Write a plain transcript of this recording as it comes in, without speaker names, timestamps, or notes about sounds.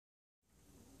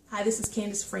Hi, this is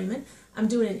Candace Freeman. I'm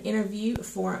doing an interview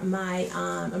for my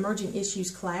Emerging Issues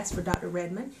class for Dr.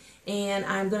 Redmond, and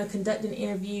I'm going to conduct an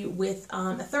interview with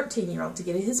a 13-year-old to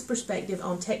get his perspective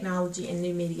on technology and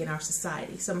new media in our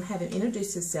society. So I'm going to have him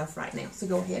introduce himself right now. So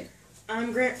go ahead.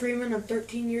 I'm Grant Freeman. I'm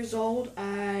 13 years old. I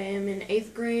am in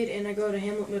 8th grade, and I go to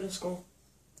Hamlet Middle School.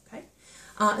 Okay.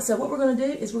 So what we're going to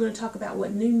do is we're going to talk about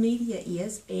what new media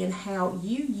is and how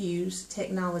you use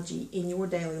technology in your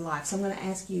daily life. So I'm going to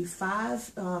ask you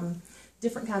 5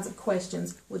 different kinds of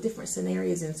questions with different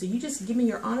scenarios in. So you just give me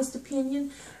your honest opinion.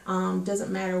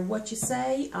 Doesn't matter what you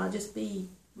say. Just be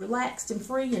relaxed and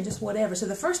free and just whatever. So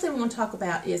the first thing we're going to talk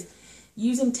about is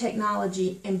using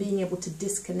technology and being able to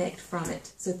disconnect from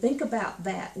it. So think about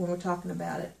that when we're talking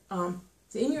about it. So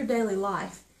in your daily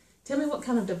life, tell me what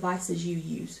kind of devices you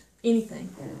use. Anything.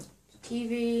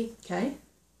 TV. Okay.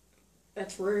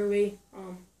 That's rarely.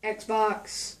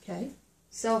 Xbox. Okay.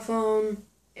 Cell phone.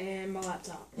 And my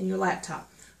laptop. And your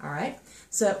laptop. All right.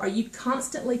 So are you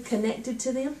constantly connected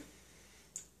to them?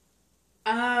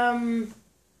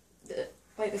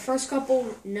 Like the first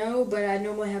couple, no, but I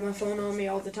normally have my phone on me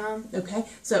all the time. Okay.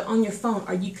 So on your phone,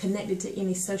 are you connected to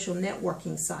any social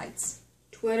networking sites?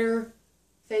 Twitter,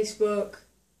 Facebook,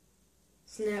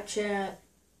 Snapchat,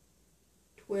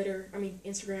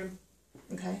 Instagram.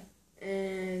 Okay.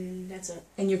 And that's it.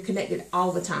 And you're connected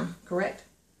all the time, correct?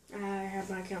 I have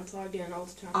my accounts logged in all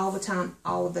the time. All the time,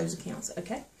 all of those accounts,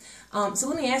 okay? So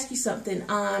let me ask you something.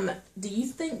 Do you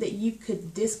think that you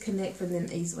could disconnect from them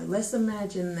easily? Let's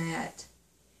imagine that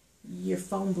your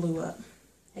phone blew up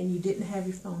and you didn't have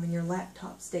your phone and your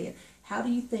laptop's dead. How do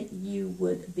you think you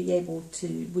would be able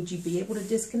to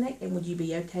disconnect, and would you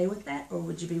be okay with that, or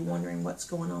would you be wondering what's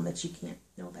going on that you can't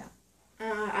know about?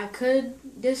 I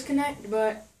could disconnect,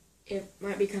 but it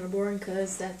might be kind of boring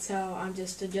because that's how I'm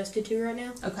just adjusted to right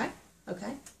now. Okay,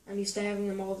 okay. I'm used to having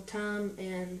them all the time,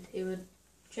 and it would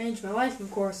change my life,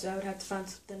 of course, so I would have to find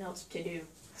something else to do.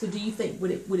 So do you think, would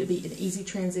it be an easy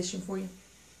transition for you?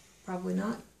 Probably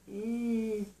not.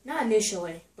 Not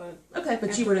initially, but okay,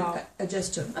 but you would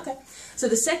adjust to it. Okay. So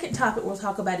the second topic we'll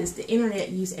talk about is the internet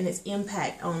use and its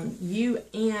impact on you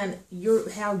and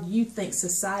how you think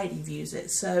society views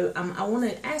it. So I want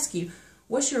to ask you,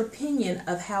 what's your opinion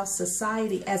of how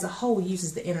society as a whole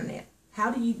uses the internet?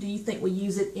 How do you think we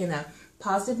use it in a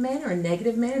positive manner or a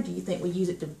negative manner? Do you think we use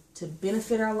it to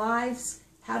benefit our lives?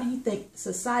 How do you think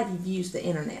society views the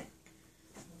internet?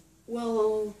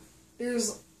 Well,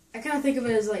 I kind of think of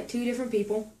it as like 2 different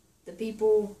people. The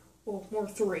people, well, more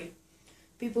 3.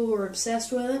 People who are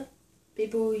obsessed with it,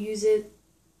 people who use it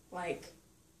like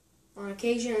on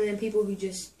occasion, and then people who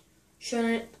just shun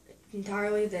it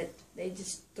entirely, that they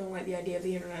just don't like the idea of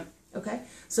the internet. Okay,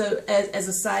 so as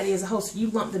a society as a whole, so you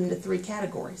lump them into 3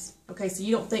 categories. Okay, so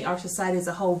you don't think our society as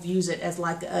a whole views it as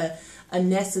like a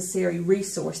necessary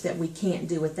resource that we can't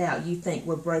do without. You think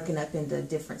we're broken up into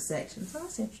different sections. Oh,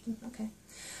 that's interesting. Okay.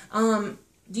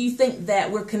 Do you think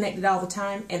that we're connected all the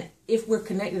time? And if we're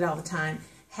connected all the time,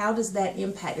 how does that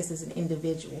impact us as an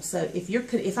individual? So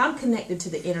if I'm connected to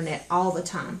the internet all the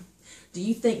time, do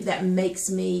you think that makes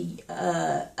me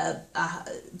to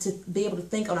be able to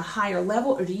think on a higher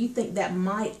level, or do you think that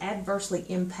might adversely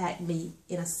impact me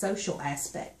in a social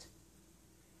aspect?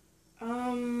 Do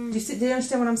you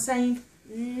understand what I'm saying?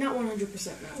 Not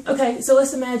 100%, no. Okay, so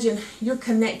let's imagine you're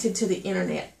connected to the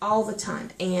internet all the time,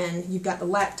 and you've got the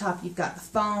laptop, you've got the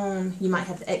phone, you might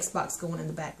have the Xbox going in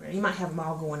the background, you might have them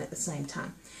all going at the same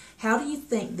time. How do you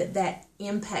think that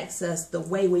impacts us, the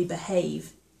way we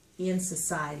behave in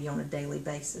society on a daily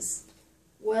basis?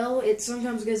 Well, it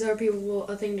sometimes gives other people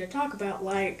a thing to talk about.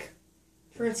 Like,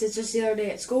 for instance, just the other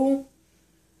day at school,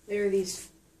 there's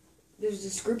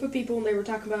this group of people, and they were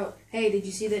talking about, hey, did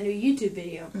you see that new YouTube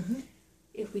video? Mm-hmm.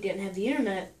 If we didn't have the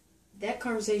internet, that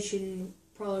conversation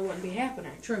probably wouldn't be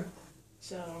happening. True.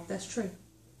 So that's true.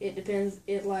 It depends.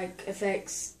 It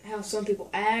affects how some people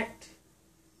act,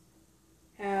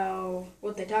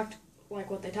 what they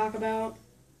talk about,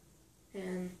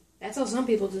 and that's how some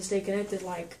people just stay connected.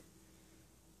 Like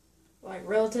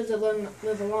relatives that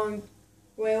live a long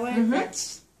way away. Mm-hmm.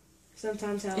 That's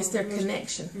sometimes how it's their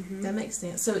connection. Mm-hmm. That makes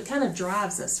sense. So it kind of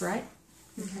drives us, right?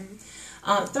 Mm-hmm.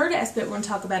 Third aspect we're going to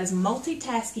talk about is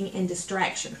multitasking and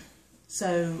distraction.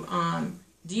 So,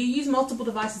 do you use multiple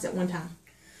devices at one time?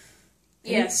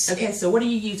 Yes. Okay, so what do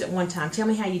you use at one time? Tell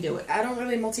me how you do it. I don't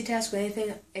really multitask with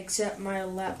anything except my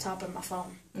laptop and my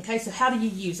phone. Okay, so how do you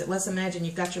use it? Let's imagine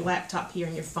you've got your laptop here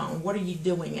and your phone. What are you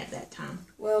doing at that time?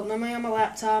 Well, normally on my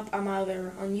laptop, I'm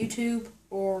either on YouTube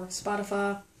or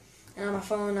Spotify. And on my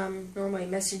phone, I'm normally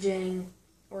messaging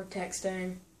or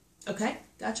texting. Okay,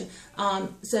 gotcha.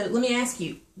 So let me ask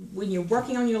you, when you're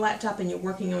working on your laptop and you're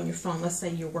working on your phone, let's say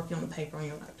you're working on the paper on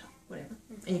your laptop, whatever,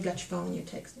 and you've got your phone and you're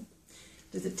texting.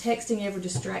 Does the texting ever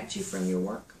distract you from your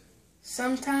work?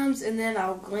 Sometimes, and then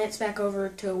I'll glance back over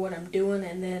to what I'm doing,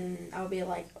 and then I'll be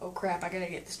like, "Oh crap, I gotta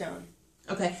get this done."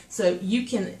 Okay, so you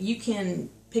can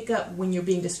pick up when you're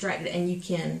being distracted, and you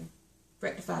can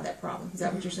rectify that problem. Is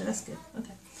that what you're saying? That's good.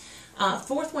 Okay.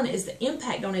 Fourth one is the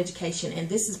impact on education, and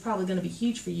this is probably going to be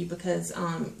huge for you because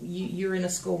you're in a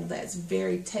school that's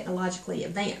very technologically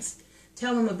advanced.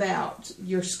 Tell them about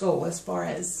your school as far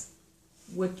as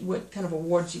what kind of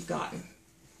awards you've gotten,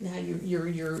 and how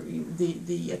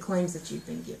the acclaims that you've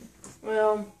been given.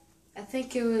 Well, I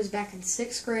think it was back in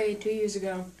 6th grade 2 years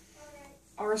ago.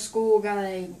 Our school got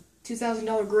a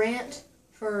 $2,000 grant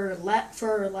for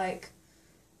like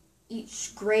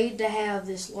each grade to have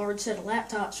this large set of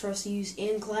laptops for us to use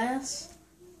in class.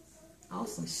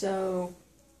 Awesome. So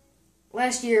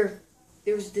last year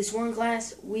there was this one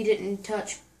class we didn't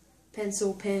touch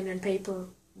pencil, pen, and paper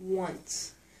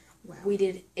once. Wow. We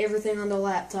did everything on the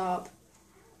laptop.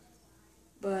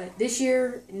 But this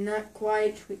year, not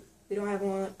quite. We don't have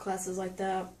one classes like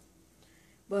that.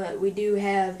 But we do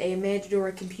have a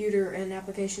mandatory computer and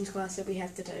applications class that we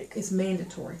have to take. It's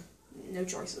mandatory. No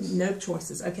choices. No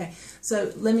choices. Okay.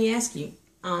 So let me ask you,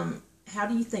 how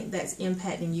do you think that's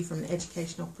impacting you from an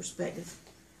educational perspective?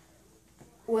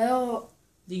 Well,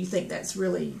 do you think that's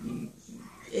really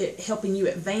helping you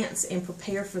advance and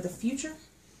prepare for the future?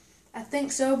 I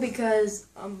think so, because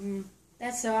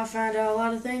that's how I find out a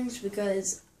lot of things,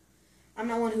 because I'm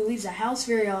not one who leaves the house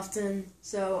very often,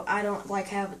 so I don't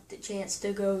have the chance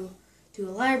to go to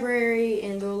a library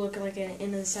and go look at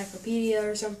an encyclopedia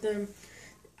or something.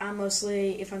 I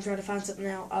mostly, if I'm trying to find something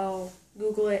out, I'll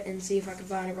Google it and see if I can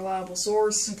find a reliable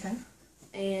source. Okay.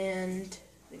 And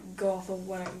go off of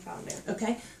what I can find there.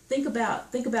 Okay. Think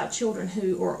about children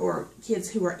who or kids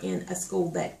who are in a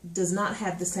school that does not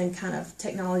have the same kind of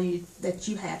technology that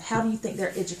you have. How do you think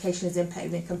their education is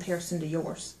impacted in comparison to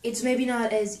yours? It's maybe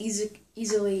not as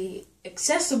easily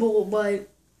accessible, but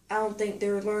I don't think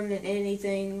they're learning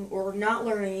anything or not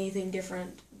learning anything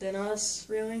different than us,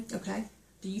 really. Okay.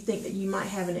 Do you think that you might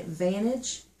have an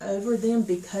advantage over them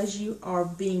because you are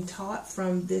being taught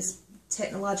from this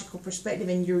technological perspective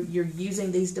and you're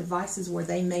using these devices where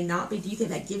they may not be? Do you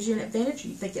think that gives you an advantage, or do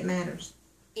you think it matters?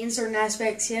 In certain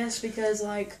aspects, yes, because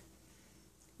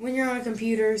when you're on a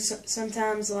computer,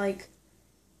 sometimes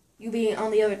you be on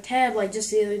the other tab.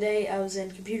 Just the other day, I was in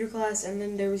computer class, and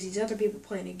then there was these other people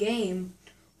playing a game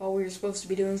while we were supposed to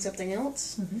be doing something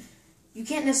else. Mm-hmm. You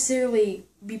can't necessarily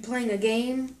be playing a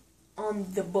game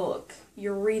on the book.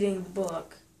 You're reading the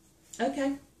book.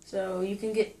 Okay. So you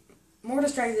can get more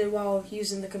distracted while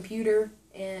using the computer,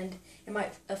 and it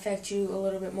might affect you a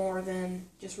little bit more than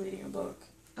just reading a book.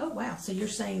 Oh, wow. So you're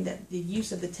saying that the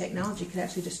use of the technology could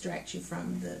actually distract you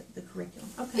from the curriculum.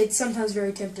 Okay. It's sometimes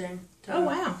very tempting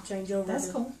to change over.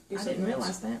 That's cool. I didn't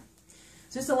realize that.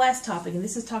 So this is the last topic, and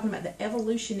this is talking about the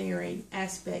evolutionary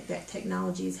aspect that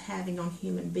technology is having on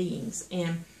human beings.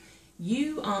 And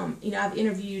I've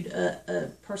interviewed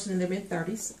a person in their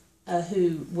mid-30s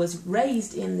who was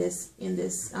raised in this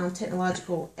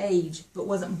technological age, but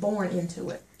wasn't born into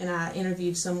it. And I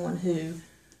interviewed someone who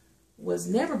was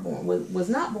never born, was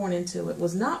not born into it,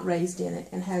 was not raised in it,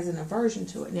 and has an aversion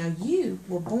to it. Now, you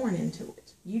were born into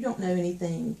it. You don't know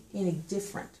anything any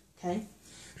different, okay?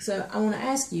 So I want to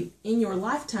ask you, in your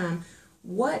lifetime,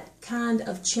 what kind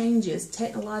of changes,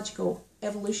 technological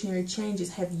evolutionary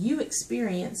changes, have you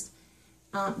experienced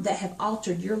that have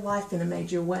altered your life in a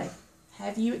major way?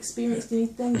 Have you experienced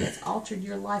anything that's altered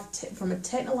your life from a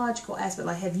technological aspect?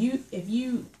 Have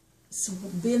you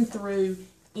been through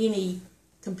any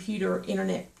computer,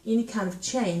 internet, any kind of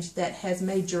change that has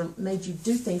made you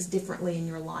do things differently in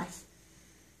your life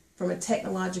from a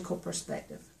technological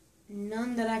perspective?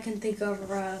 None that I can think of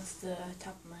right off the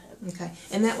top of my head. Okay,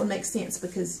 and that would make sense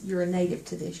because you're a native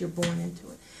to this. You're born into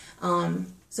it.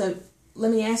 So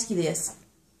let me ask you this.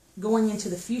 Going into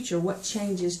the future, what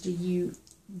changes do you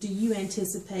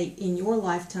anticipate in your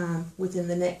lifetime within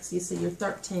the next, you say you're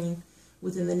 13,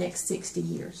 within the next 60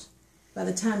 years? By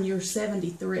the time you're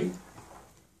 73,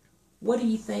 what do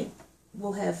you think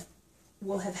will have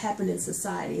happened in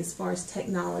society as far as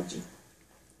technology?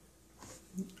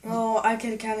 Oh, I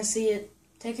can kind of see it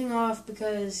taking off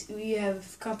because we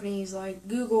have companies like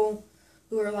Google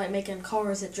who are making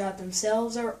cars that drive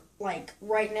themselves, or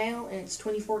right now, and it's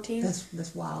 2014.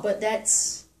 That's wild.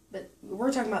 But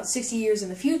we're talking about 60 years in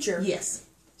the future. Yes.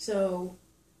 So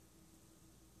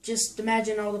just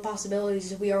imagine all the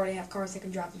possibilities if we already have cars that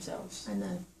can drive themselves. I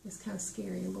know. It's kind of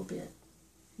scary a little bit.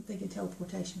 I'm thinking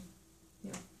teleportation.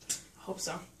 Yeah. I hope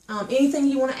so. Anything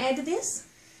you want to add to this?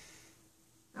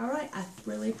 All right. I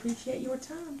really appreciate your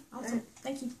time. Awesome. All right.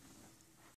 Thank you.